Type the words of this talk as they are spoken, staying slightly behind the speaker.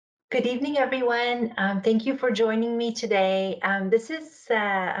Good evening, everyone. Thank you for joining me today.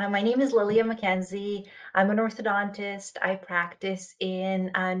 My name is Liliya MacKenzie. I'm an orthodontist. I practice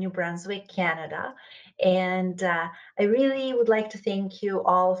in New Brunswick, Canada. And I really would like to thank you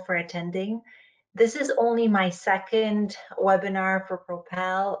all for attending. This is only my second webinar for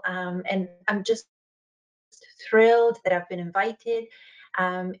Propel, and I'm just thrilled that I've been invited.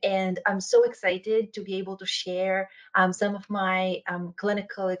 And I'm so excited to be able to share some of my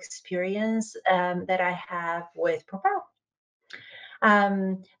clinical experience that I have with Propel.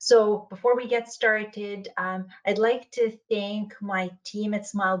 So before we get started, I'd like to thank my team at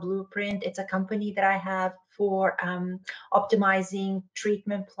Smile Blueprint. It's a company that I have for optimizing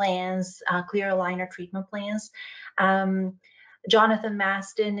treatment plans, clear aligner treatment plans. Jonathan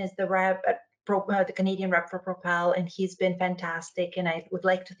Maston is the rep at the Canadian rep for Propel, and he's been fantastic. And I would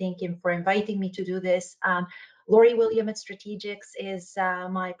like to thank him for inviting me to do this. Lori William at Strategics is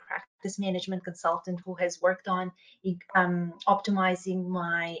my practice management consultant who has worked on optimizing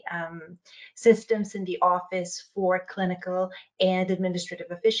my systems in the office for clinical and administrative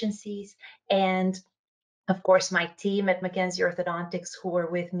efficiencies. And of course, my team at MacKenzie Orthodontics who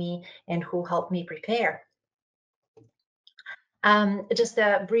are with me and who helped me prepare. Just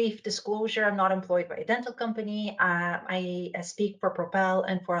a brief disclosure, I'm not employed by a dental company. I speak for Propel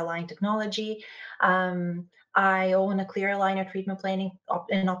and for Align Technology. I own a clear aligner treatment planning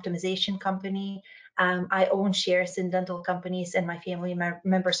and optimization company. I own shares in dental companies, and my family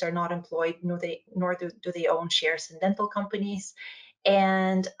members are not employed, nor do they own shares in dental companies.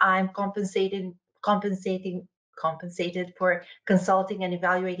 And I'm compensated for consulting and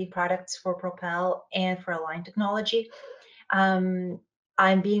evaluating products for Propel and for Align Technology.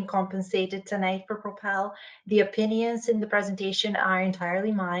 I'm being compensated tonight for Propel. The opinions in the presentation are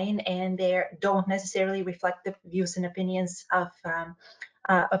entirely mine, and they don't necessarily reflect the views and opinions of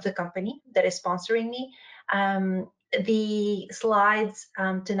the company that is sponsoring me. The slides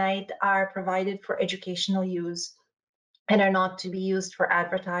tonight are provided for educational use and are not to be used for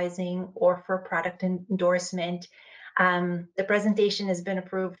advertising or for product endorsement. The presentation has been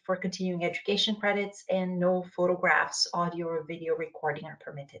approved for continuing education credits, and no photographs, audio, or video recording are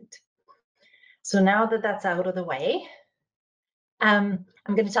permitted. So now that that's out of the way, I'm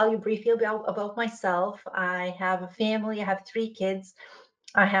going to tell you briefly about myself. I have a family. I have 3 kids.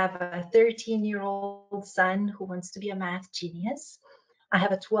 I have a 13-year-old son who wants to be a math genius. I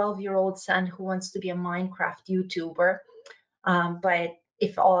have a 12-year-old son who wants to be a Minecraft YouTuber. But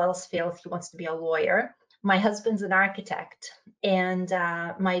if all else fails, he wants to be a lawyer. My husband's an architect, and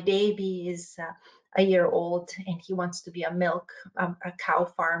my baby is a year old, and he wants to be a cow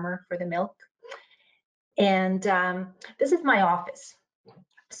farmer for the milk. And this is my office.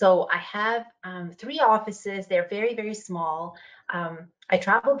 So I have 3 offices. They're very, very small. I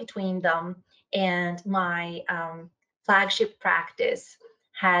travel between them, and my flagship practice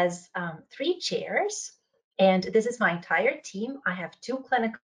has 3 chairs. And this is my entire team. I have 2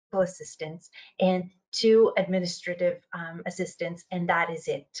 clinical assistants and 2 administrative assistants, and that is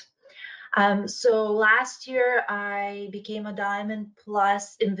it. So last year, I became a Diamond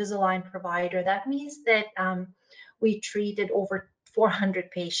Plus Invisalign provider. That means that we treated over 400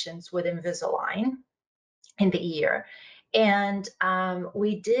 patients with Invisalign in the year. And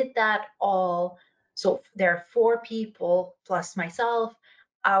we did that all. So there are 4 people plus myself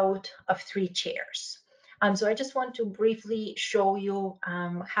out of 3 chairs. So I just want to briefly show you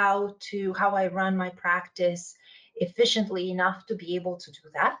how I run my practice efficiently enough to be able to do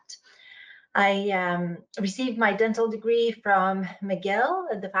that. I received my dental degree from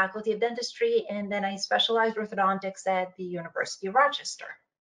McGill at the Faculty of Dentistry, and then I specialized orthodontics at the University of Rochester.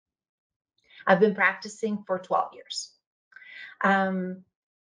 I've been practicing for 12 years.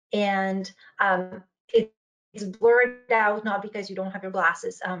 It's blurred out, not because you don't have your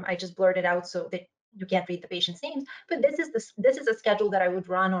glasses. I just blurred it out so that you can't read the patient's names, but this is a schedule that I would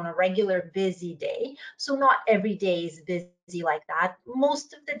run on a regular busy day. So not every day is busy like that.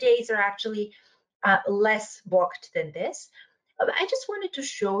 Most of the days are actually less booked than this. I just wanted to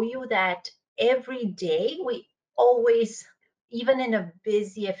show you that every day we always, even in a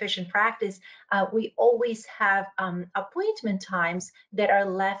busy, efficient practice, we always have appointment times that are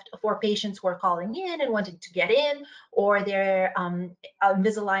left for patients who are calling in and wanting to get in, or their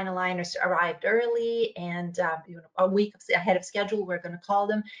Invisalign aligners arrived early and a week ahead of schedule. We're going to call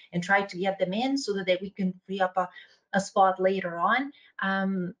them and try to get them in so that we can free up a spot later on.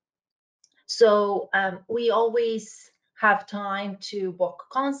 So we always have time to book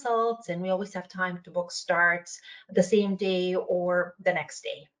consults, and we always have time to book starts the same day or the next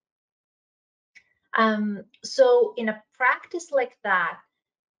day. So in a practice like that,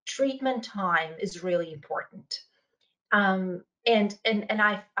 treatment time is really important. And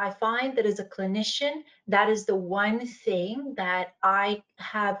I find that as a clinician, that is the one thing that I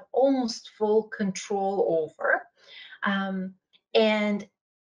have almost full control over. And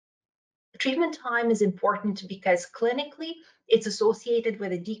treatment time is important because clinically it's associated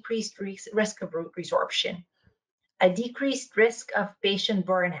with a decreased risk of root resorption, a decreased risk of patient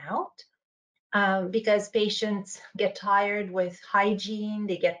burnout, because patients get tired with hygiene,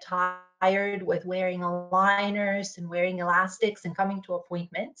 they get tired with wearing aligners and wearing elastics and coming to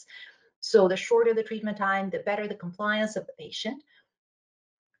appointments. So the shorter the treatment time, the better the compliance of the patient.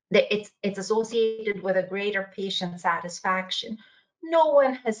 It's associated with a greater patient satisfaction. No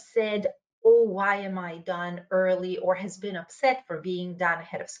one has said, oh, why am I done early, or has been upset for being done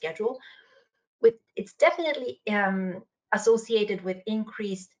ahead of schedule. It's definitely associated with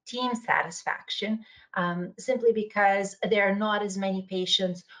increased team satisfaction, simply because there are not as many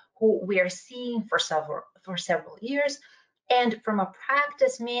patients who we are seeing for several years. And from a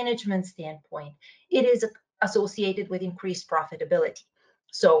practice management standpoint, it is associated with increased profitability.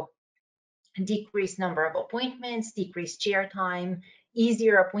 So decreased number of appointments, decreased chair time,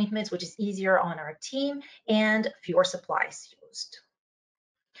 easier appointments, which is easier on our team, and fewer supplies used.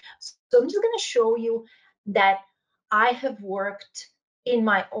 So I'm just going to show you that I have worked in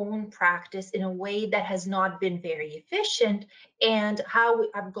my own practice in a way that has not been very efficient, and how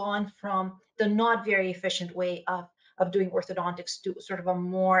I've gone from the not very efficient way of doing orthodontics to sort of a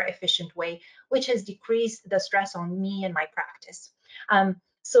more efficient way, which has decreased the stress on me and my practice.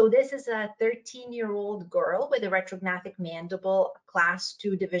 So this is a 13-year-old girl with a retrognathic mandible, class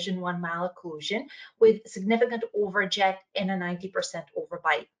 2 division 1 malocclusion with significant overjet and a 90%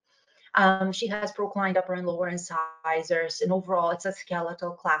 overbite. She has proclined upper and lower incisors, and overall it's a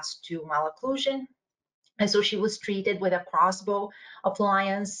skeletal class 2 malocclusion. And so she was treated with a crossbow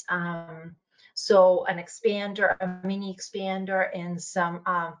appliance, so an expander, a mini expander, and some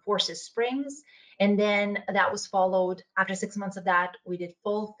forces springs. And then that was followed, after 6 months of that, we did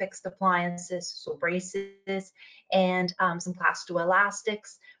full fixed appliances, so braces, and some class 2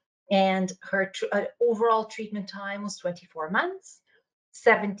 elastics. And her overall treatment time was 24 months.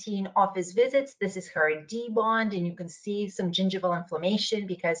 17 office visits. This is her D-bond, and you can see some gingival inflammation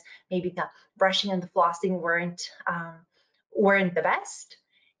because maybe the brushing and the flossing weren't the best.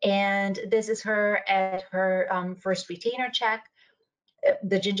 And this is her at her first retainer check.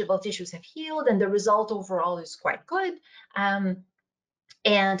 The gingival tissues have healed, and the result overall is quite good. And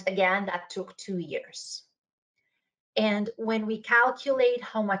again, that took 2 years. And when we calculate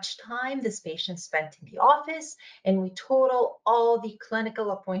how much time this patient spent in the office and we total all the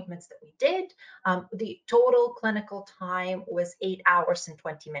clinical appointments that we did, the total clinical time was 8 hours and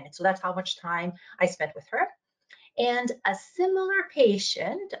 20 minutes. So that's how much time I spent with her. And a similar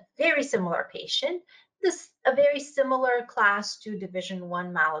patient, a very similar patient, a very similar class 2 division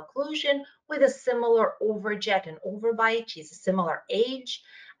 1 malocclusion with a similar overjet and overbite. She's a similar age,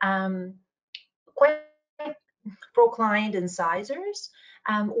 quite proclined incisors,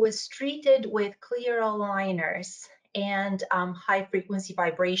 was treated with clear aligners and high frequency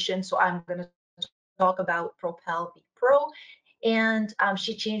vibration. So I'm going to talk about Propel V Pro. And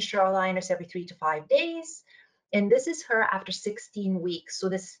she changed her aligners every 3 to 5 days. And this is her after 16 weeks. So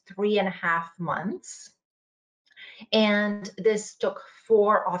this is 3.5 months. And this took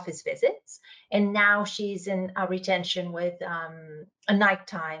 4 office visits. And now she's in a retention with a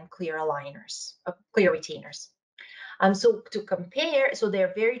nighttime clear aligners, clear retainers. So to compare, so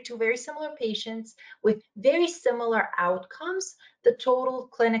they're two very similar patients with very similar outcomes. The total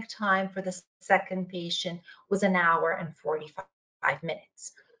clinic time for the second patient was 1 hour and 45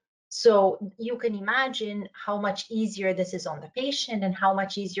 minutes. So you can imagine how much easier this is on the patient and how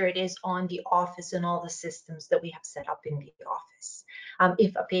much easier it is on the office and all the systems that we have set up in the office.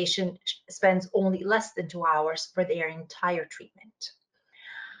 If a patient spends only less than 2 hours for their entire treatment.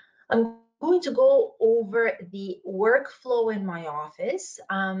 I'm going to go over the workflow in my office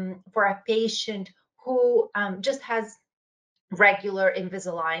for a patient who just has regular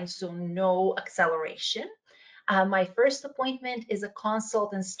Invisalign, so no acceleration. My first appointment is a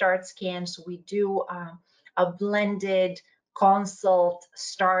consult and start scan. So we do a blended consult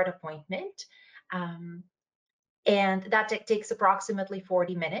start appointment. And that takes approximately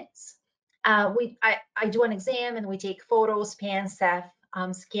 40 minutes. I do an exam and we take photos, pan,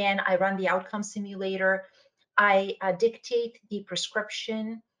 scan. I run the outcome simulator. I dictate the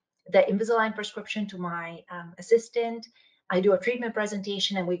prescription, the Invisalign prescription to my assistant. I do a treatment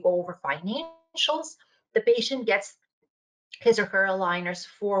presentation and we go over financials. The patient gets his or her aligners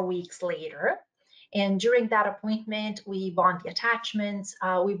 4 weeks later. And during that appointment, we bond the attachments,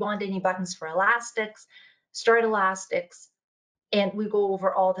 we bond any buttons for elastics, start elastics, and we go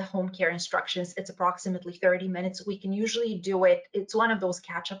over all the home care instructions. It's approximately 30 minutes. We can usually do it. It's one of those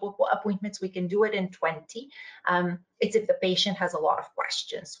catch-up appointments. We can do it in 20. It's if the patient has a lot of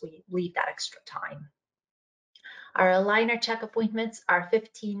questions, we leave that extra time. Our aligner check appointments are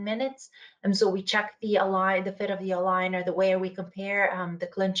 15 minutes. And so we check the fit of the aligner, the way we compare the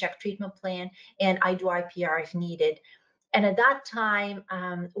ClinCheck treatment plan, and I do IPR if needed. And at that time,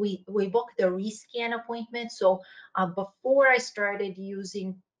 we booked the rescan appointment. So before I started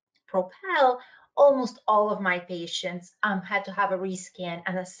using Propel, almost all of my patients had to have a rescan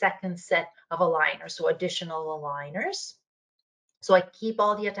and a second set of aligners, so additional aligners. So I keep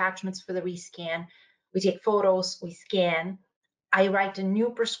all the attachments for the rescan. We take photos, we scan, I write a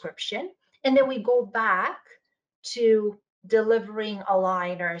new prescription, and then we go back to delivering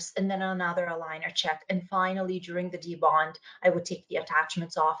aligners and then another aligner check. And finally, during the debond, I would take the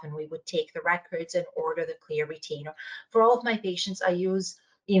attachments off and we would take the records and order the clear retainer. For all of my patients, I use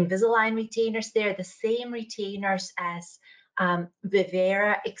the Invisalign retainers. They're the same retainers as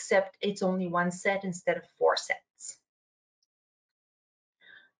Vivera, except it's only one set instead of 4 sets.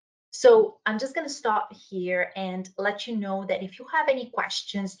 So I'm just going to stop here and let you know that if you have any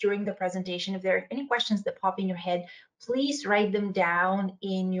questions during the presentation, if there are any questions that pop in your head, please write them down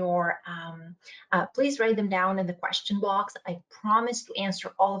in your the question box. I promise to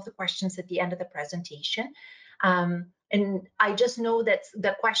answer all of the questions at the end of the presentation. And I just know that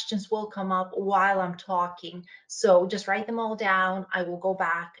the questions will come up while I'm talking. So just write them all down. I will go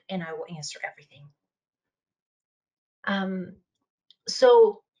back and I will answer everything.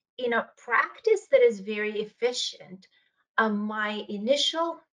 So in a practice that is very efficient, my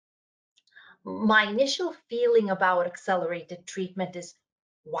initial feeling about accelerated treatment is,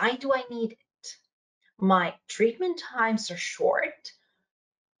 why do I need it? My treatment times are short.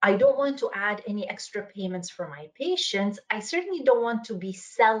 I don't want to add any extra payments for my patients. I certainly don't want to be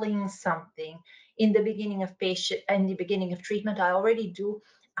selling something in the beginning of treatment. I already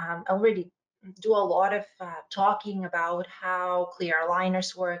do a lot of talking about how clear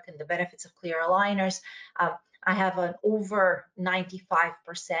aligners work and the benefits of clear aligners. I have an over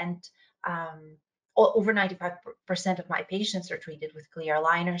 95%. Over 95% of my patients are treated with clear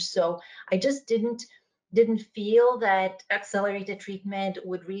aligners. So I just didn't feel that accelerated treatment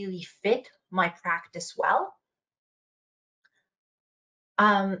would really fit my practice well.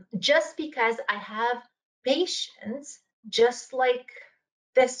 Just because I have patients just like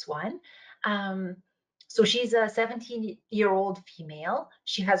this one. So she's a 17-year-old female.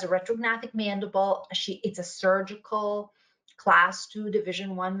 She has a retrognathic mandible. It's a surgical class 2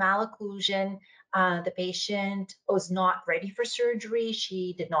 division 1 malocclusion. The patient was not ready for surgery.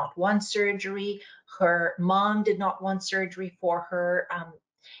 She did not want surgery. Her mom did not want surgery for her.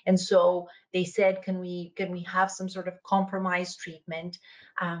 And so they said, can we have some sort of compromise treatment?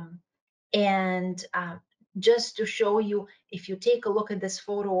 Just to show you, if you take a look at this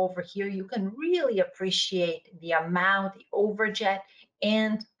photo over here, you can really appreciate the amount, the overjet,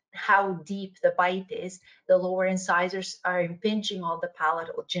 and how deep the bite is. The lower incisors are impinging on the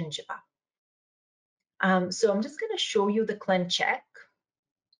palatal gingiva. So I'm just going to show you the ClinCheck.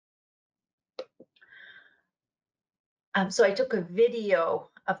 So I took a video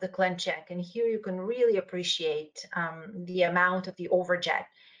of the ClinCheck, and here you can really appreciate the amount of the overjet.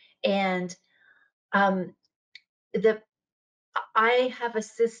 And I have a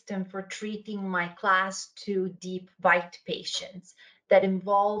system for treating my class 2 deep bite patients that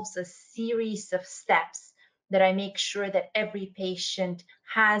involves a series of steps that I make sure that every patient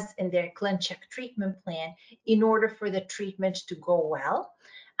has in their ClinCheck treatment plan in order for the treatment to go well.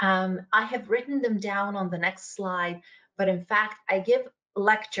 I have written them down on the next slide, but in fact, I give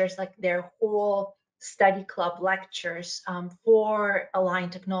lectures, like their whole study club lectures for Align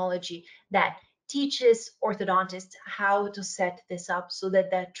Technology, that teaches orthodontists how to set this up so that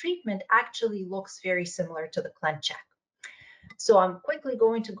that treatment actually looks very similar to the ClinCheck. So I'm quickly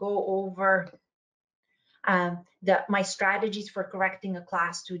going to go over my strategies for correcting a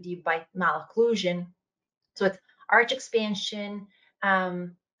class 2 deep bite malocclusion. So it's arch expansion,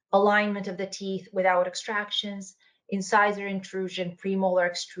 alignment of the teeth without extractions, incisor intrusion, premolar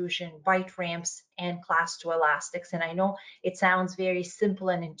extrusion, bite ramps, and class 2 elastics. And I know it sounds very simple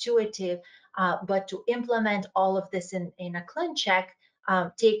and intuitive, but to implement all of this in a ClinCheck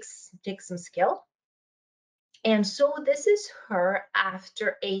takes some skill. And so this is her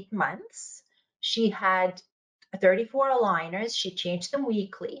after 8 months. She had 34 aligners. She changed them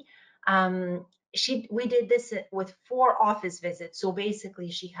weekly. we did this with 4 office visits. So basically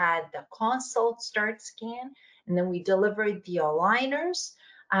she had the consult start scan, and then we delivered the aligners.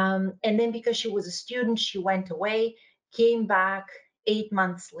 And then because she was a student, she went away, came back 8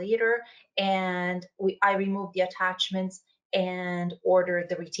 months later, and I removed the attachments and ordered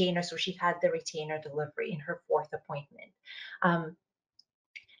the retainer. So she had the retainer delivery in her 4th appointment.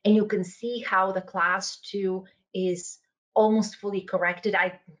 And you can see how the class 2 is almost fully corrected.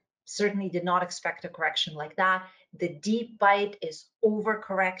 I certainly did not expect a correction like that. The deep bite is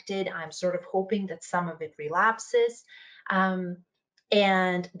overcorrected. I'm sort of hoping that some of it relapses.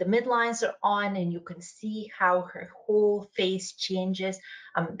 And the midlines are on, and you can see how her whole face changes.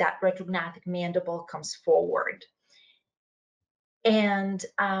 That retrognathic mandible comes forward. And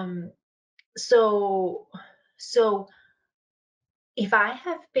so if I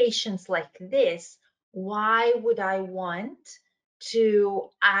have patients like this, why would I want to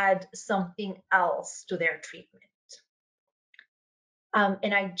add something else to their treatment?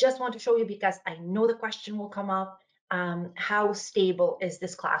 And I just want to show you, because I know the question will come up, how stable is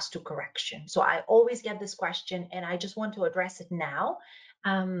this class 2 correction? So I always get this question, and I just want to address it now.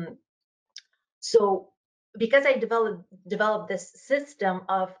 So because I developed this system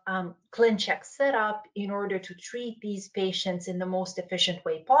of ClinCheck setup in order to treat these patients in the most efficient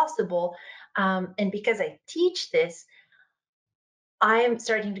way possible, and because I teach this, I am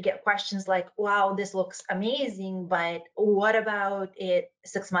starting to get questions like, wow, this looks amazing, but what about it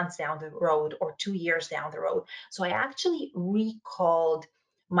 6 months down the road or 2 years down the road? So I actually recalled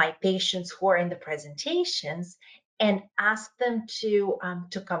my patients who are in the presentations and asked them to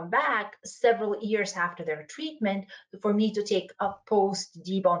come back several years after their treatment for me to take a post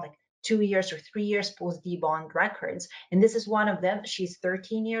debond, like 2 years or 3 years post debond records. And this is one of them. She's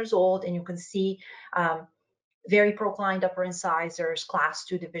 13 years old, and you can see very proclined upper incisors, class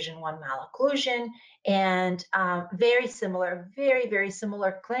 2 division 1 malocclusion, and very similar, very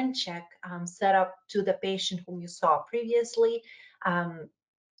similar ClinCheck setup to the patient whom you saw previously.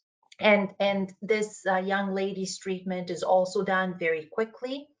 And this young lady's treatment is also done very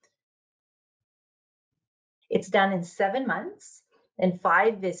quickly. It's done in 7 months and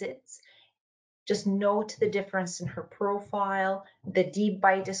 5 visits. Just note the difference in her profile. The deep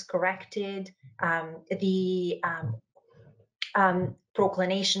bite is corrected. The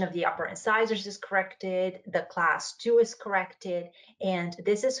proclination of the upper incisors is corrected, the class 2 is corrected, and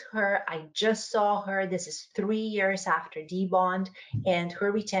this is her. I just saw her. This is 3 years after debond, and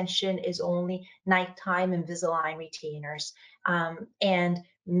her retention is only nighttime Invisalign retainers, and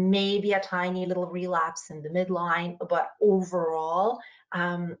maybe a tiny little relapse in the midline, but overall,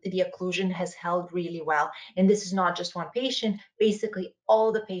 the occlusion has held really well. And this is not just one patient. Basically,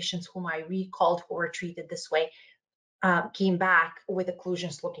 all the patients whom I recalled who were treated this way came back with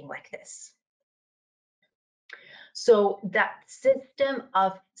occlusions looking like this. So that system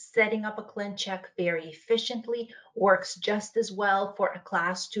of setting up a ClinCheck very efficiently works just as well for a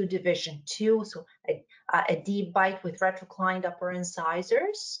class 2 division 2, so a deep bite with retroclined upper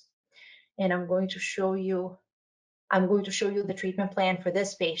incisors. And I'm going to show you the treatment plan for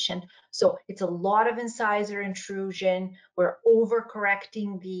this patient. So it's a lot of incisor intrusion. We're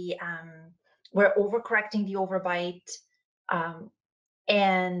overcorrecting the overbite,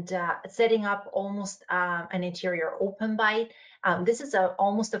 and setting up almost an interior open bite. This is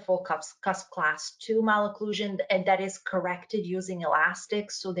almost a full cusp class 2 malocclusion, and that is corrected using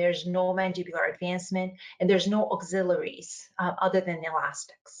elastics. So there's no mandibular advancement, and there's no auxiliaries other than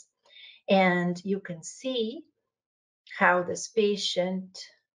elastics. And you can see how this patient,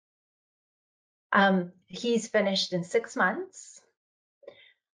 he's finished in 6 months.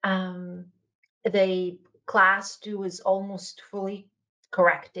 The class 2 is almost fully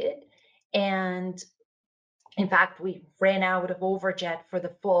corrected, and in fact we ran out of overjet for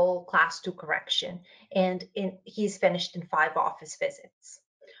the full class 2 correction, and he's finished in 5 office visits.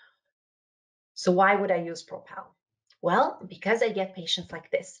 So why would I use Propel? Well, because I get patients like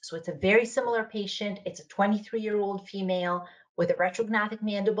this. So it's a very similar patient. It's a 23-year-old female with a retrognathic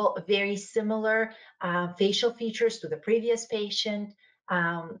mandible, very similar facial features to the previous patient.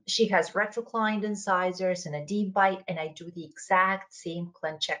 She has retroclined incisors and a deep bite, and I do the exact same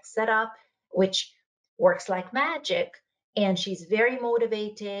ClinCheck setup, which works like magic. And she's very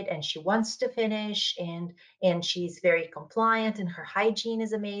motivated, and she wants to finish, and she's very compliant, and her hygiene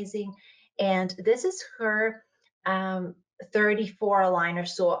is amazing. And this is her 34 aligner,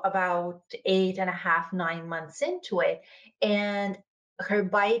 so about 8.5, 9 months into it. And her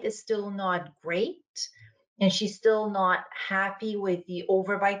bite is still not great, and she's still not happy with the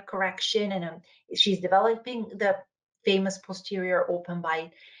overbite correction, and she's developing famous posterior open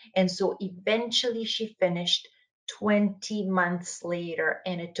bite. And so eventually she finished 20 months later,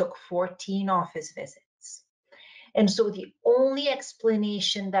 and it took 14 office visits. And so the only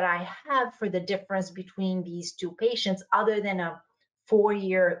explanation that I have for the difference between these two patients, other than a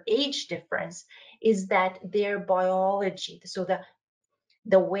 4-year age difference, is that their biology, so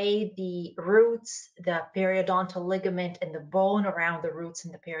the way the roots, the periodontal ligament, and the bone around the roots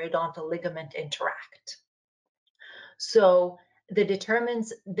and the periodontal ligament interact. So the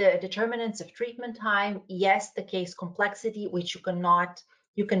determinants of treatment time, yes, the case complexity, which you cannot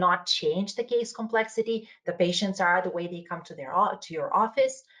change the case complexity. The patients are the way they come to your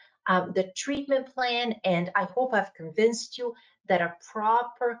office. The treatment plan, and I hope I've convinced you that a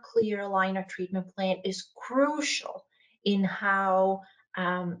proper clear aligner treatment plan is crucial in how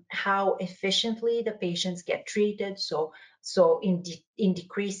efficiently the patients get treated. So in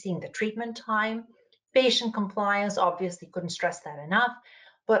decreasing the treatment time. Patient compliance, obviously couldn't stress that enough,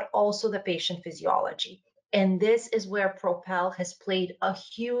 but also the patient physiology. And this is where Propel has played a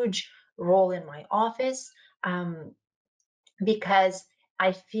huge role in my office, because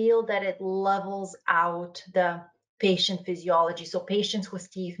I feel that it levels out the patient physiology. So patients whose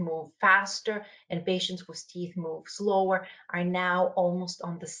teeth move faster and patients whose teeth move slower are now almost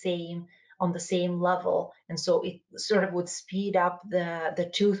on the same level. And so it sort of would speed up the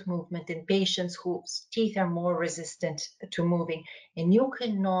tooth movement in patients whose teeth are more resistant to moving. And you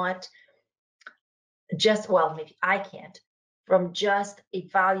cannot well, maybe I can't, from just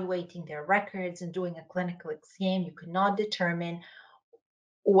evaluating their records and doing a clinical exam, you cannot determine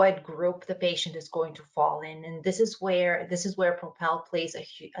what group the patient is going to fall in. And this is where Propel plays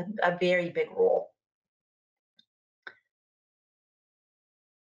a very big role.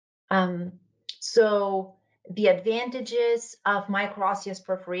 So the advantages of micro-osseous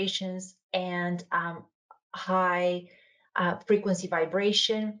perforations and high frequency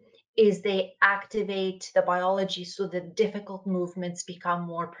vibration is they activate the biology so that difficult movements become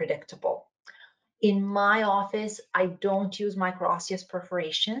more predictable. In my office, I don't use micro-osseous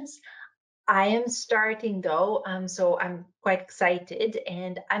perforations. I am starting though, so I'm quite excited,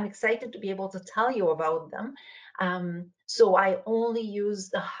 and I'm excited to be able to tell you about them. So I only use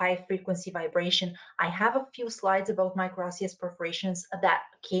the high frequency vibration. I have a few slides about micro-osseous perforations that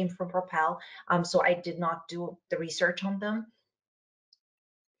came from Propel, so I did not do the research on them.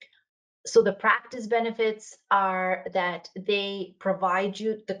 So the practice benefits are that they provide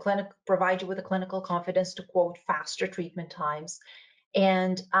you with the clinical confidence to quote faster treatment times,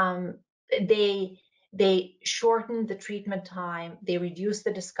 and they shorten the treatment time, they reduce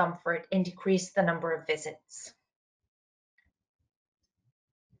the discomfort, and decrease the number of visits.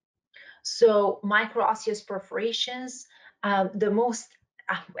 So micro-osseous perforations,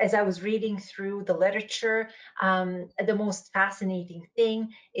 as I was reading through the literature, the most fascinating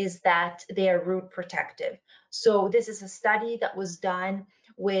thing is that they are root protective. So this is a study that was done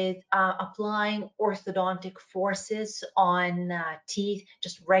with applying orthodontic forces on teeth,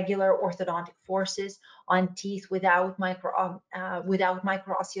 just regular orthodontic forces on teeth without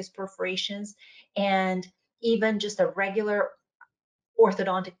micro-osseous perforations, and even just a regular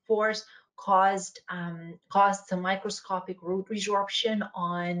orthodontic force caused some microscopic root resorption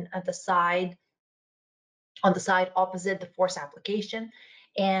on the side opposite the force application.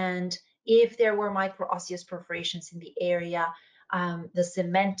 And if there were micro-osseous perforations in the area, the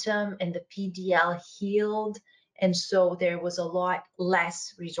cementum and the PDL healed, and so there was a lot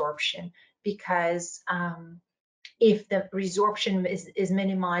less resorption, because if the resorption is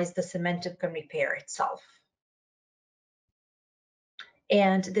minimized, the cementum can repair itself.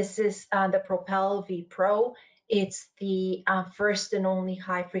 And this is the Propel V Pro. It's the first and only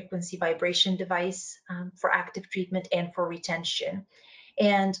high frequency vibration device for active treatment and for retention.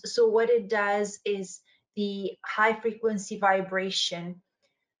 And so what it does is the high frequency vibration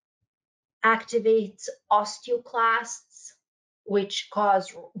activates osteoclasts, which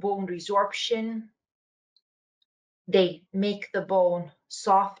cause bone resorption. They make the bone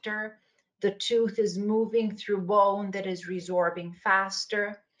softer. The tooth is moving through bone that is resorbing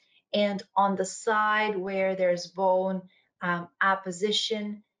faster. And on the side where there's bone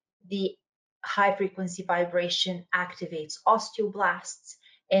apposition, the high frequency vibration activates osteoblasts,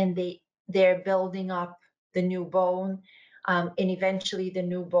 and they're building up the new bone. And eventually the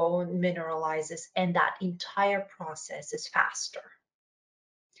new bone mineralizes, and that entire process is faster.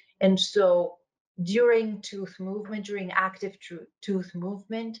 And so during active tooth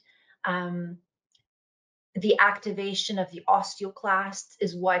movement, the activation of the osteoclasts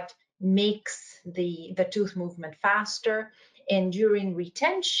is what makes the tooth movement faster. And during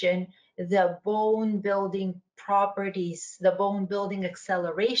retention, the bone building properties, the bone building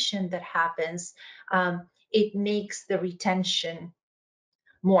acceleration that happens, it makes the retention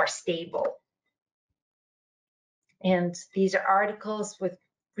more stable. And these are articles with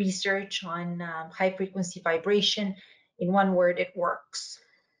research on high frequency vibration. In one word, it works.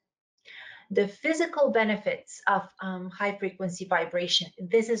 The physical benefits of high frequency vibration.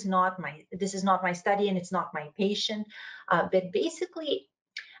 This is not my study, and it's not my patient. But basically,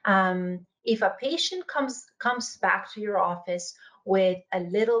 if a patient comes back to your office with a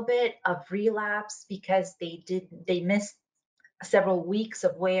little bit of relapse because they missed several weeks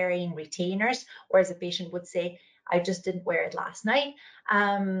of wearing retainers, or as a patient would say, I just didn't wear it last night,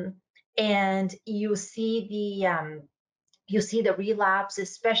 and you see the relapse,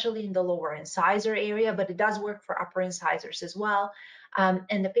 especially in the lower incisor area, but it does work for upper incisors as well.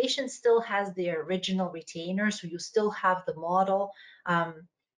 And the patient still has their original retainer, so you still have the model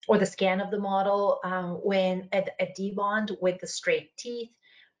or the scan of the model when at a debond with the straight teeth.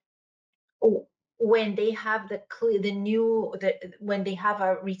 When they have when they have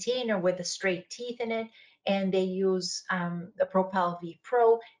a retainer with the straight teeth in it, and they use the Propel V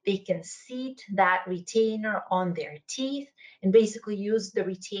Pro, they can seat that retainer on their teeth and basically use the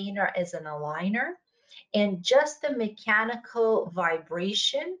retainer as an aligner. And just the mechanical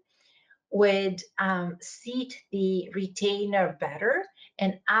vibration would seat the retainer better.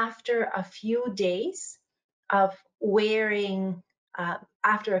 And after a few days of wearing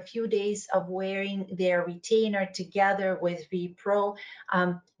their retainer together with V Pro,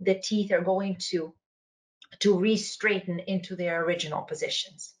 the teeth are going to re-straighten into their original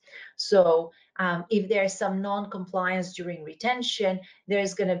positions. So if there's some non-compliance during retention,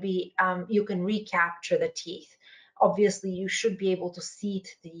 there's going to be, you can recapture the teeth. Obviously, you should be able to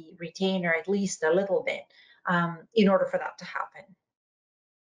seat the retainer at least a little bit in order for that to happen.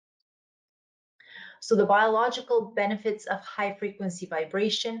 So the biological benefits of high frequency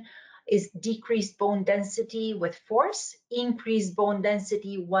vibration is decreased bone density with force, increased bone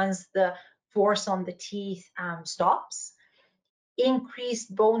density once the force on the teeth stops,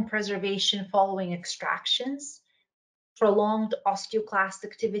 increased bone preservation following extractions, prolonged osteoclast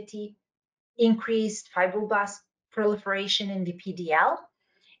activity, increased fibroblast proliferation in the PDL,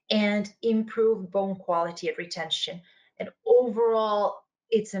 and improved bone quality at retention. And overall,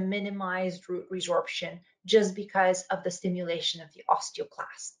 it's a minimized root resorption just because of the stimulation of the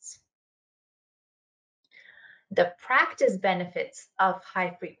osteoclasts. The practice benefits of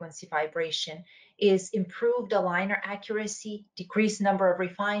high frequency vibration is improved aligner accuracy, decreased number of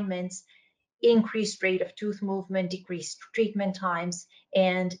refinements, increased rate of tooth movement, decreased treatment times,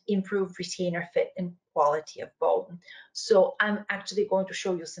 and improved retainer fit and quality of bone. So I'm actually going to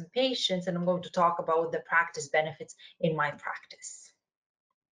show you some patients, and I'm going to talk about the practice benefits in my practice.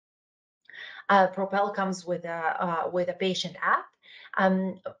 Propel comes with a patient app.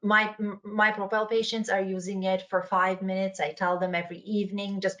 My Propel patients are using it for 5 minutes. I tell them every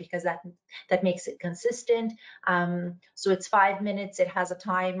evening just because that makes it consistent. So it's 5 minutes. It has a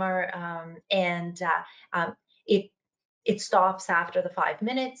timer, and it stops after the 5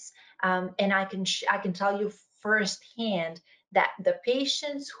 minutes. And I can tell you firsthand that the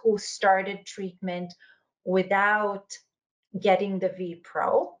patients who started treatment without getting the V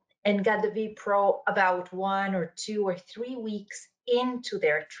Pro and got the V Pro about 1 or 2 or 3 weeks into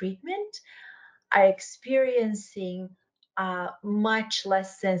their treatment are experiencing much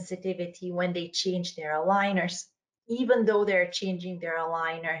less sensitivity when they change their aligners, even though they're changing their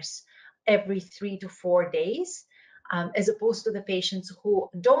aligners every 3 to 4 days, as opposed to the patients who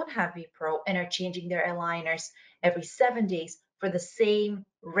don't have V Pro and are changing their aligners every 7 days for the same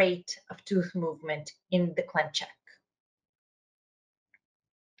rate of tooth movement in the ClinCheck.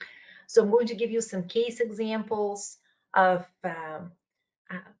 So I'm going to give you some case examples of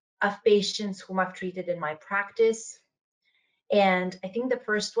patients whom I've treated in my practice. And I think the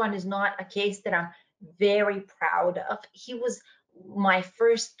first one is not a case that I'm very proud of. He was my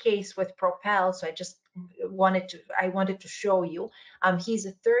first case with Propel, so I wanted to show you. He's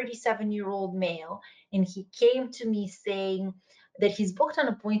a 37-year-old male, and he came to me saying that he's booked an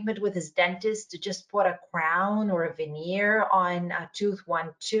appointment with his dentist to just put a crown or a veneer on tooth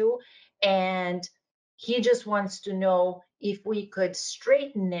 1, 2, and he just wants to know if we could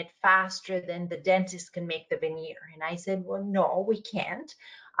straighten it faster than the dentist can make the veneer. And I said, well, no, we can't.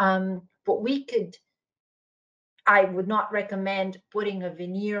 But we could. I would not recommend putting a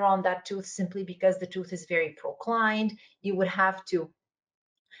veneer on that tooth simply because the tooth is very proclined. You would have to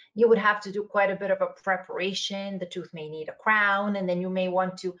do quite a bit of a preparation. The tooth may need a crown, and then you may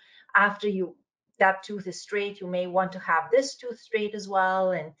want to, after you that tooth is straight, you may want to have this tooth straight as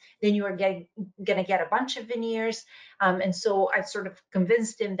well, and then you are going to get a bunch of veneers. And so I sort of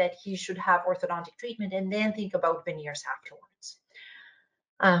convinced him that he should have orthodontic treatment and then think about veneers afterwards.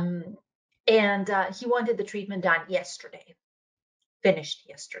 And he wanted the treatment done yesterday, finished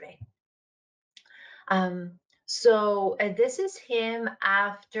yesterday. So this is him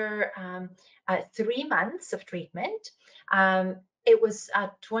after 3 months of treatment. It was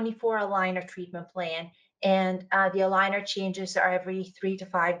a 24 aligner treatment plan, and the aligner changes are every 3 to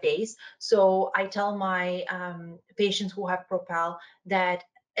 5 days. So I tell my patients who have Propel that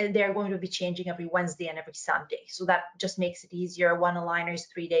they're going to be changing every Wednesday and every Sunday. So that just makes it easier. One aligner is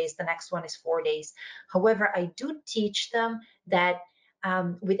 3 days, the next one is 4 days. However, I do teach them that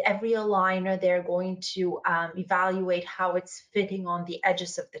with every aligner, they're going to evaluate how it's fitting on the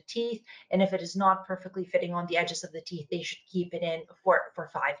edges of the teeth. And if it is not perfectly fitting on the edges of the teeth, they should keep it in for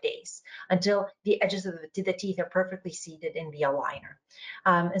 5 days until the edges of the teeth are perfectly seated in the aligner.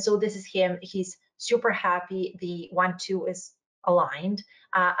 And so this is him. He's super happy. The 1-2 is aligned.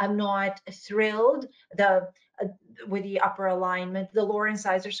 I'm not thrilled with the upper alignment. The lower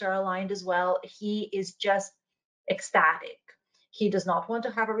incisors are aligned as well. He is just ecstatic. He does not want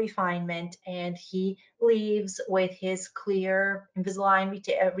to have a refinement, and he leaves with his clear Invisalign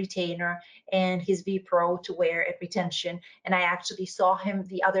retainer and his V Pro to wear at retention. And I actually saw him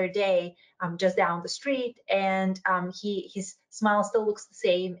the other day just down the street, and his smile still looks the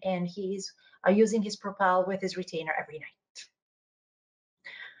same, and he's using his Propel with his retainer every night.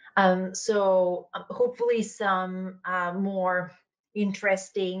 So hopefully some more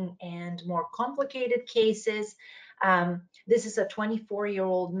interesting and more complicated cases. This is a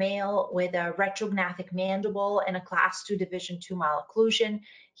 24-year-old male with a retrognathic mandible and a class 2 division 2 malocclusion.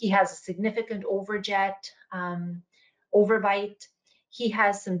 He has a significant overjet, overbite. He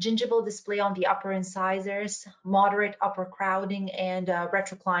has some gingival display on the upper incisors, moderate upper crowding, and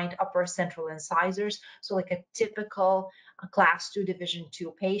retroclined upper central incisors. So like a typical class 2 division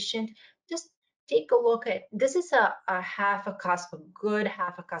 2 patient. Just take a look at, this is a half a cusp, a good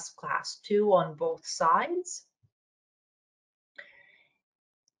half a cusp class 2 on both sides.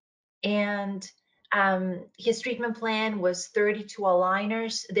 And his treatment plan was 32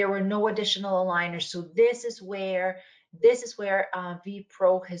 aligners. There were no additional aligners. So this is where V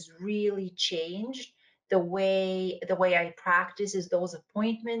Pro has really changed the way I practice. Is those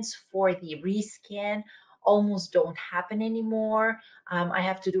appointments for the rescan almost don't happen anymore. I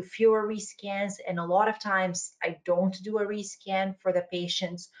have to do fewer rescans, and a lot of times I don't do a rescan for the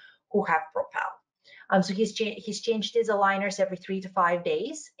patients who have Propel. So he's changed his aligners every 3 to 5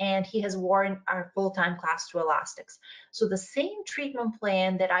 days, and he has worn our full-time class 2 elastics. So the same treatment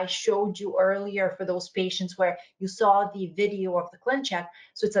plan that I showed you earlier for those patients where you saw the video of the ClinCheck,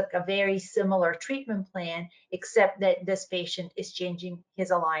 so it's like a very similar treatment plan, except that this patient is changing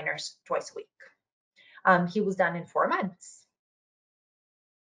his aligners twice a week. He was done in 4 months.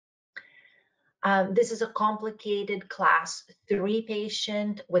 This is a complicated class 3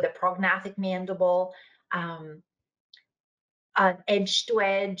 patient with a prognathic mandible, an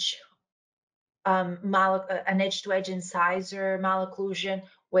edge-to-edge an edge-to-edge incisor malocclusion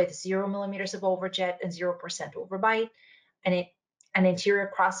with 0 millimeters of overjet and 0% overbite, and an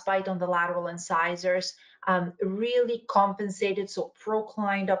anterior crossbite on the lateral incisors, really compensated, so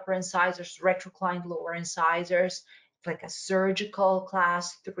proclined upper incisors, retroclined lower incisors, like a surgical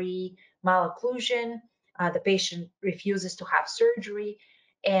class 3 malocclusion. The patient refuses to have surgery,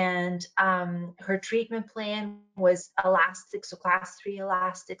 and her treatment plan was elastics, so class 3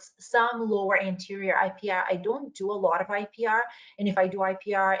 elastics, some lower anterior IPR. I don't do a lot of IPR, and if I do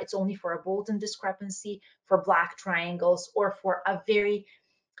IPR, it's only for a Bolton discrepancy, for black triangles, or for a very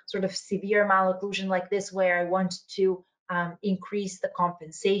sort of severe malocclusion like this where I want to increase the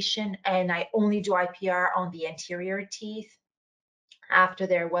compensation, and I only do IPR on the anterior teeth after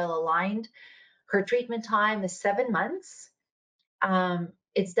they're well aligned. Her treatment time is 7 months.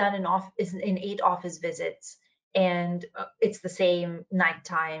 It's done in 8 office visits, and it's the same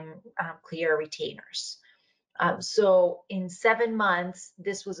nighttime clear retainers. So in 7 months,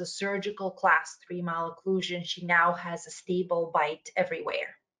 this was a surgical class 3 malocclusion. She now has a stable bite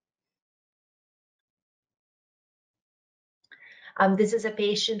everywhere. This is a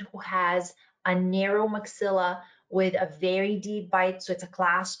patient who has a narrow maxilla with a very deep bite. So it's a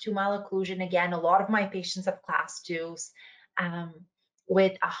class 2 malocclusion. Again, a lot of my patients have class 2s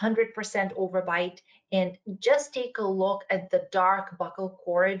with 100% overbite. And just take a look at the dark buccal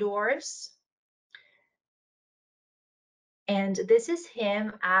corridors. And this is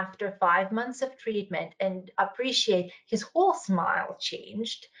him after 5 months of treatment, and appreciate his whole smile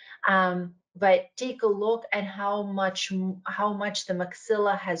changed. but take a look at how much the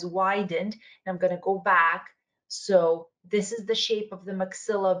maxilla has widened. And I'm going to go back. So this is the shape of the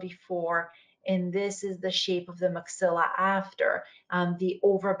maxilla before, and this is the shape of the maxilla after. The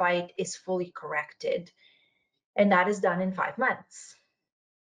overbite is fully corrected, and that is done in 5 months.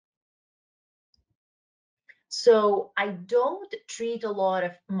 So I don't treat a lot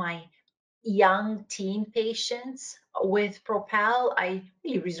of my young teen patients with Propel. I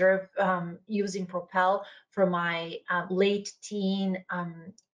really reserve using Propel for my late teen,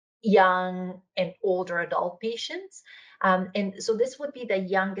 young and older adult patients. And so this would be the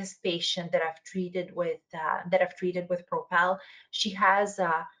youngest patient that I've treated with Propel. She has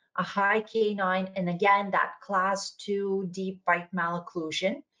a high canine, and again that class 2 deep bite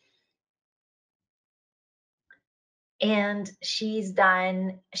malocclusion. And she's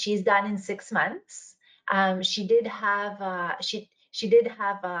done in 6 months. She did have a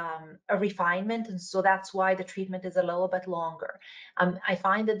refinement, and so that's why the treatment is a little bit longer. I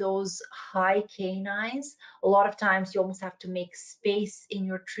find that those high canines, a lot of times you almost have to make space in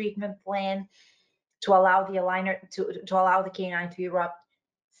your treatment plan to allow the aligner to allow the canine to erupt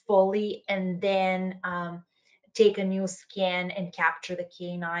fully, and then take a new scan and capture the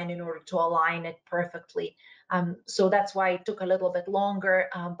canine in order to align it perfectly. So that's why it took a little bit longer,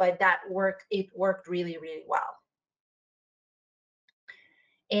 but it worked really, really well.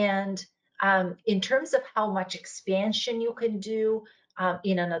 And in terms of how much expansion you can do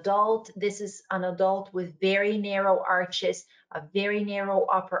in an adult, this is an adult with very narrow arches, a very narrow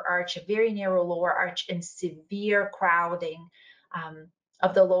upper arch, a very narrow lower arch, and severe crowding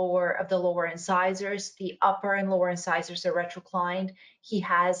of the lower incisors. The upper and lower incisors are retroclined. He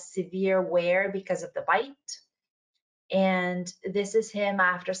has severe wear because of the bite. And this is him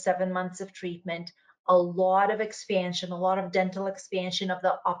after 7 months of treatment. A lot of expansion, a lot of dental expansion of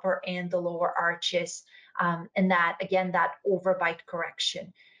the upper and the lower arches, and that, again, that overbite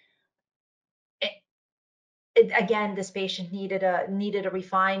correction. Again, this patient needed a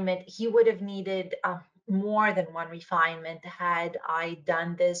refinement. He would have needed more than one refinement had I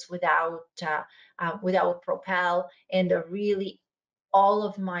done this without Propel. And really, all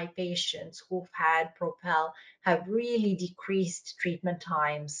of my patients who've had Propel have really decreased treatment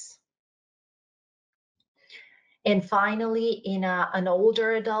times. And finally, in an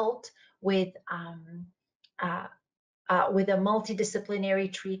older adult with a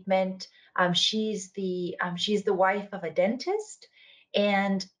multidisciplinary treatment, she's the wife of a dentist,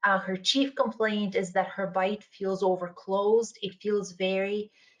 and her chief complaint is that her bite feels overclosed. It feels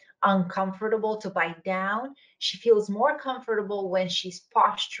very uncomfortable to bite down. She feels more comfortable when she's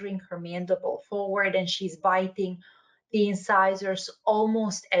posturing her mandible forward and she's biting the incisors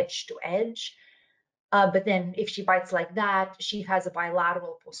almost edge to edge. But then if she bites like that, she has a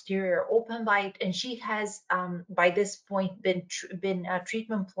bilateral posterior open bite, and she has, by this point, been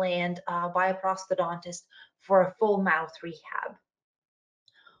treatment planned by a prosthodontist for a full mouth rehab.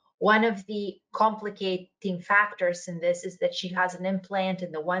 One of the complicating factors in this is that she has an implant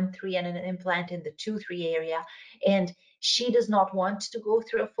in the 1-3 and an implant in the 2-3 area, and she does not want to go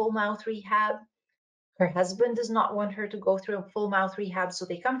through a full mouth rehab. Her husband does not want her to go through a full mouth rehab, so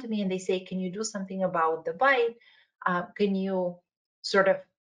they come to me and they say, can you do something about the bite? Can you sort of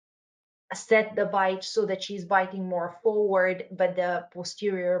set the bite so that she's biting more forward, but the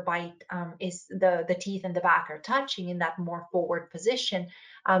posterior bite is the teeth in the back are touching in that more forward position,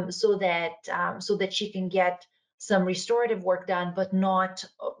 so that she can get some restorative work done, but not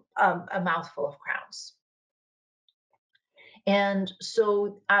a mouthful of crowns. And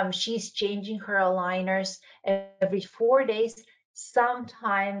so she's changing her aligners every 4 days,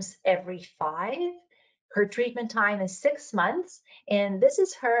 sometimes every 5. Her treatment time is 6 months. And this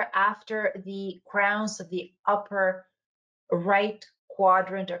is her after the crowns of the upper right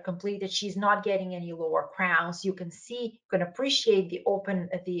quadrant are completed. She's not getting any lower crowns. You can see, you can appreciate the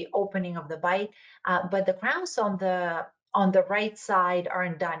opening of the bite, but the crowns on the right side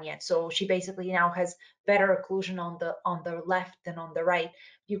aren't done yet. So she basically now has better occlusion on the left than on the right.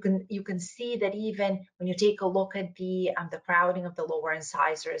 You can see that even when you take a look at the crowding of the lower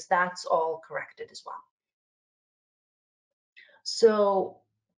incisors, that's all corrected as well. So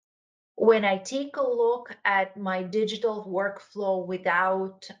when I take a look at my digital workflow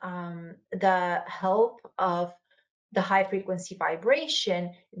without the help of the high frequency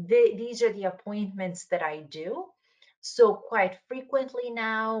vibration, these are the appointments that I do. So quite frequently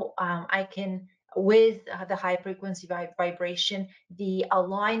now, I can, with the high frequency vibration, the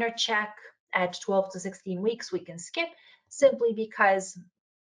aligner check at 12 to 16 weeks, we can skip simply because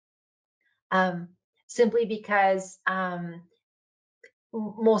um,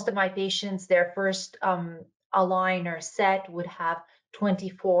 most of my patients, their first aligner set would have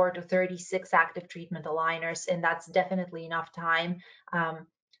 24 to 36 active treatment aligners, and that's definitely enough time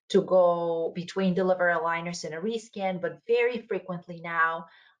to go between deliver aligners and a rescan. But very frequently now,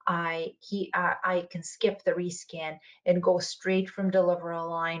 I can skip the rescan and go straight from deliver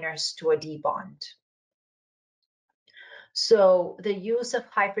aligners to a debond. So the use of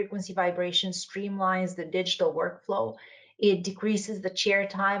high frequency vibration streamlines the digital workflow. It decreases the chair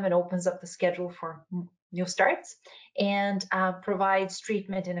time and opens up the schedule for new starts, and provides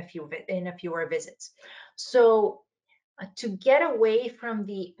treatment in a fewer visits. So to get away from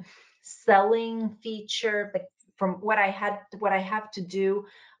the selling feature, but from what I have to do,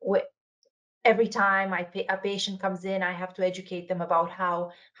 every time a patient comes in, I have to educate them about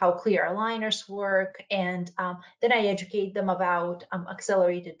how clear aligners work, and then I educate them about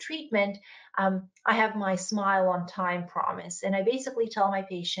accelerated treatment. I have my smile on time promise, and I basically tell my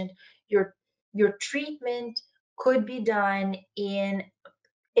patient, your treatment could be done in,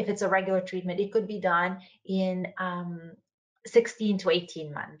 if it's a regular treatment, it could be done in 16 to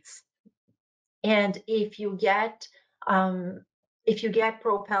 18 months. And if you get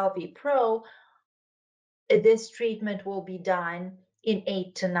Propel V Pro, this treatment will be done in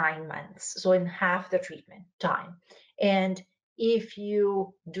 8 to 9 months, so in half the treatment time. And if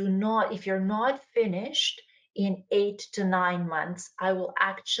you're not finished in 8 to 9 months, I will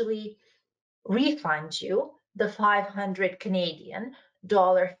actually refund you the 500 Canadian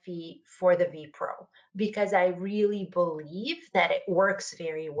dollar fee for the V Pro, because I really believe that it works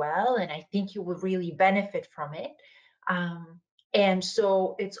very well, and I think you would really benefit from it. And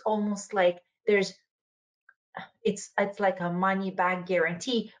so it's almost like it's like a money back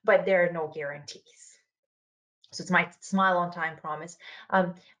guarantee, but there are no guarantees. So it's my smile on time promise.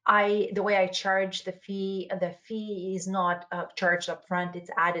 The way I charge the fee is not charged up front, it's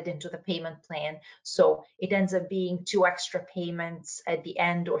added into the payment plan. So it ends up being 2 extra payments at the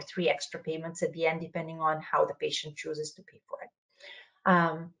end, or 3 extra payments at the end, depending on how the patient chooses to pay for it.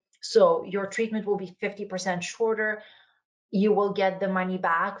 So your treatment will be 50% shorter. You will get the money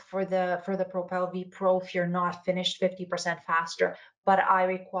back for the Propel V Pro if you're not finished 50% faster. But I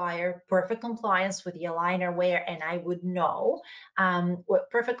require perfect compliance with the aligner wear, and I would know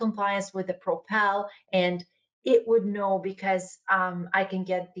what perfect compliance with the Propel, and it would know because I can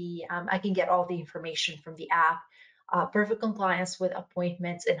get all the information from the app. Perfect compliance with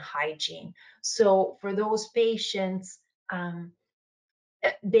appointments and hygiene. So for those patients,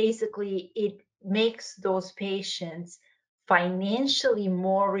 basically it makes those patients financially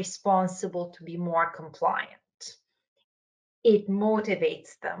more responsible to be more compliant. It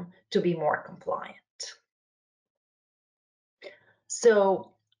motivates them to be more compliant.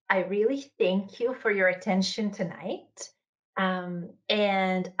 So I really thank you for your attention tonight.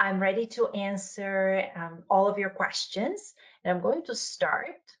 And I'm ready to answer all of your questions. And I'm going to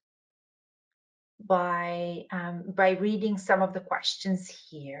start by reading some of the questions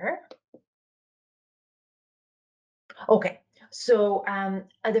here. Okay, so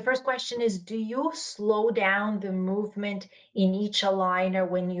the first question is, do you slow down the movement in each aligner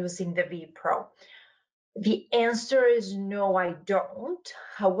when using the V Pro? The answer is no, I don't.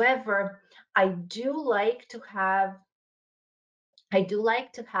 However, I do like to have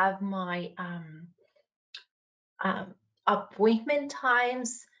my appointment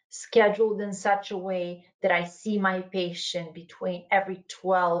times scheduled in such a way that I see my patient between every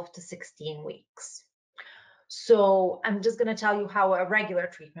 12 to 16 weeks. So I'm just going to tell you how a regular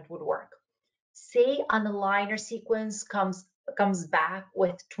treatment would work. Say an aligner sequence comes back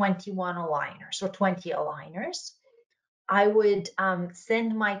with 21 aligners or 20 aligners. I would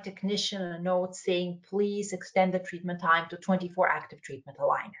send my technician a note saying, please extend the treatment time to 24 active treatment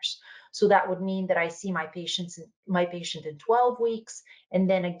aligners. So that would mean that I see my patient in 12 weeks, and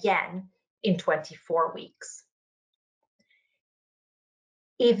then again in 24 weeks.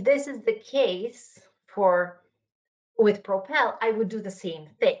 If this is the case with Propel, I would do the same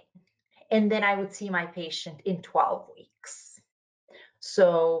thing. And then I would see my patient in 12 weeks.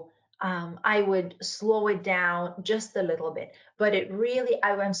 So I would slow it down just a little bit, but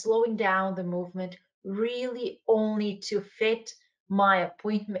I'm slowing down the movement really only to fit my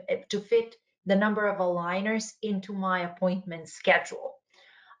appointment, to fit the number of aligners into my appointment schedule.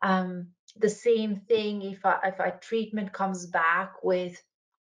 The same thing if a treatment comes back with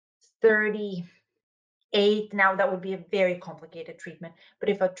 38, now that would be a very complicated treatment, but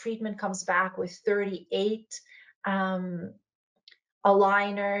if a treatment comes back with 38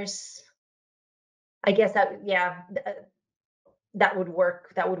 aligners, I guess that, yeah, that would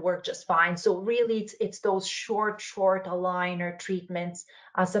work. That would work just fine. So really, it's those short aligner treatments.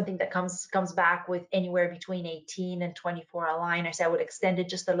 Something that comes back with anywhere between 18 and 24 aligners. I would extend it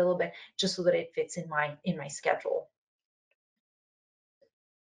just a little bit, just so that it fits in my schedule.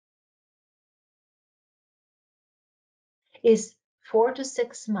 Is 4 to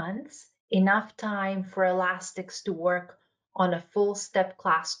 6 months enough time for elastics to work on a full step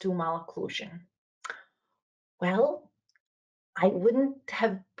class 2 malocclusion? Well, I wouldn't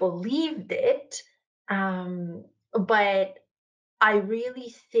have believed it, but I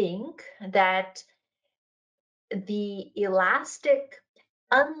really think that the elastic,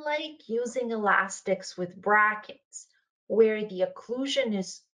 unlike using elastics with brackets, where the occlusion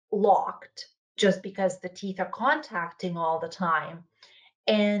is locked just because the teeth are contacting all the time,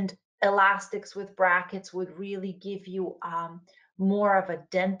 and elastics with brackets would really give you more of a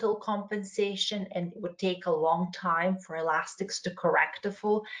dental compensation, and it would take a long time for elastics to correct a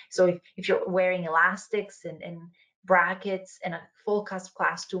full. So if you're wearing elastics and brackets and a full cusp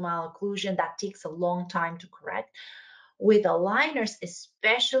class 2 malocclusion, that takes a long time to correct. With aligners,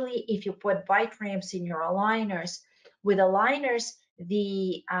 especially if you put bite ramps in your aligners, with aligners,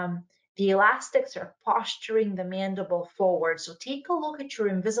 the elastics are posturing the mandible forward. So take a look at your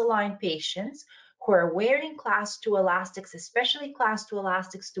Invisalign patients who are wearing class 2 elastics, especially class 2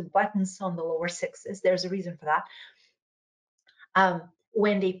 elastics to buttons on the lower sixes. There's a reason for that.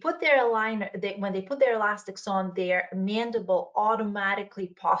 When they put their when they put their elastics on, their mandible automatically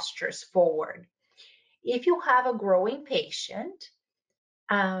postures forward. If you have a growing patient,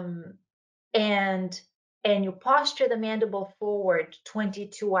 um, and you posture the mandible forward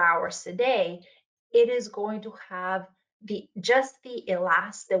 22 hours a day, it is going to have the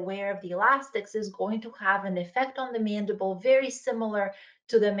wear of the elastics is going to have an effect on the mandible very similar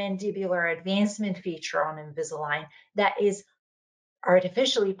to the mandibular advancement feature on Invisalign that is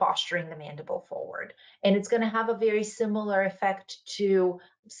artificially posturing the mandible forward. And it's going to have a very similar effect to,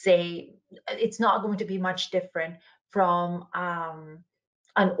 say, it's not going to be much different from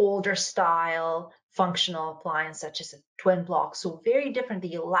an older style functional appliance such as a twin block. So very different.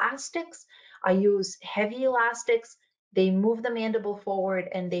 The elastics, I use heavy elastics. They move the mandible forward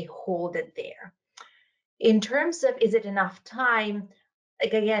and they hold it there. In terms of, is it enough time?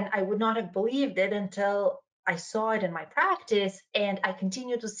 Like, again, I would not have believed it until I saw it in my practice, and I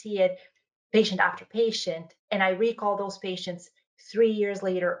continue to see it patient after patient. And I recall those patients 3 years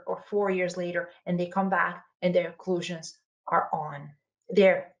later or 4 years later, and they come back and their occlusions are on.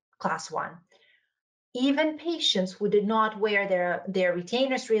 They're class 1. Even patients who did not wear their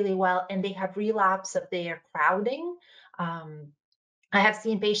retainers really well and they have relapse of their crowding. I have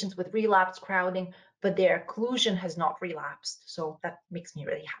seen patients with relapsed crowding, but their occlusion has not relapsed. So that makes me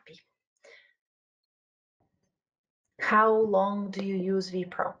really happy. How long do you use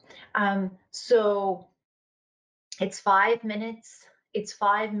VPro? So it's 5 minutes. It's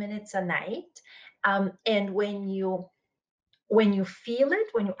 5 minutes a night. And when you feel it,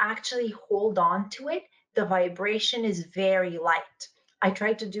 when you actually hold on to it, the vibration is very light. I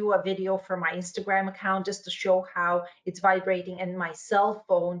tried to do a video for my Instagram account just to show how it's vibrating, and my cell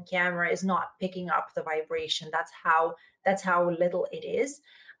phone camera is not picking up the vibration. That's how little it is.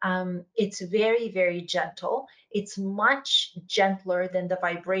 It's very, very gentle. It's much gentler than the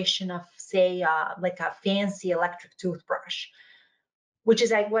vibration of, say, like a fancy electric toothbrush, which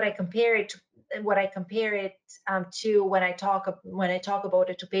is like what I compare it to, to when I talk about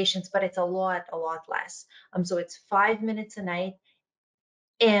it to patients, but it's a lot less. So it's 5 minutes a night,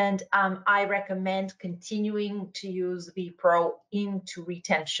 and I recommend continuing to use VPro into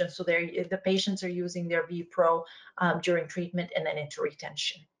retention. So the patients are using their VPro during treatment and then into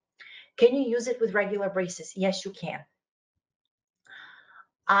retention. Can you use it with regular braces? Yes, you can.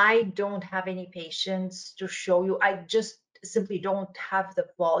 I don't have any patients to show you. I just simply don't have the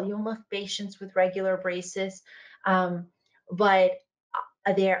volume of patients with regular braces. But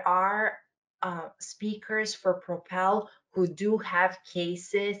there are speakers for Propel who do have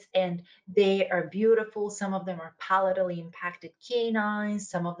cases, and they are beautiful. Some of them are palatally impacted canines.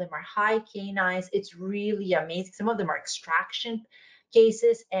 Some of them are high canines. It's really amazing. Some of them are extraction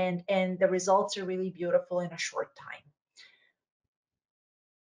cases, and the results are really beautiful in a short time.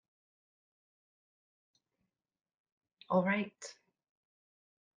 All right.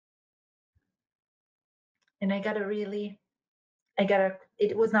 And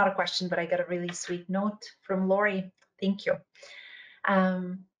it was not a question, but I got a really sweet note from Lori. Thank you.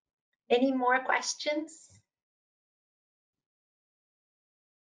 Um, any more questions?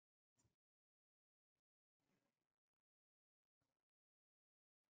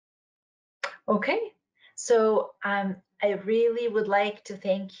 Okay. So I really would like to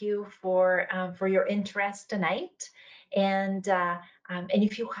thank you for your interest tonight. And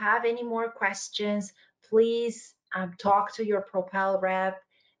if you have any more questions, please talk to your Propel rep.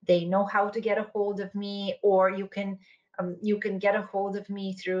 They know how to get a hold of me, or you can get a hold of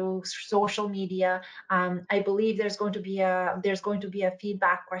me through social media. I believe there's going to be a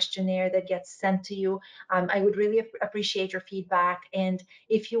feedback questionnaire that gets sent to you. I would really appreciate your feedback. And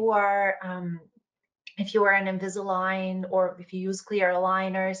if you are an Invisalign, or if you use clear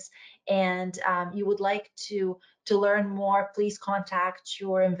aligners, and you would like to learn more, please contact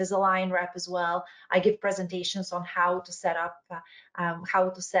your Invisalign rep as well. I give presentations on how to set up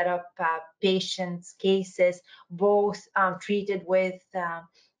patients' cases, both treated with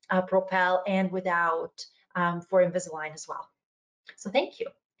Propel and without, for Invisalign as well. So thank you.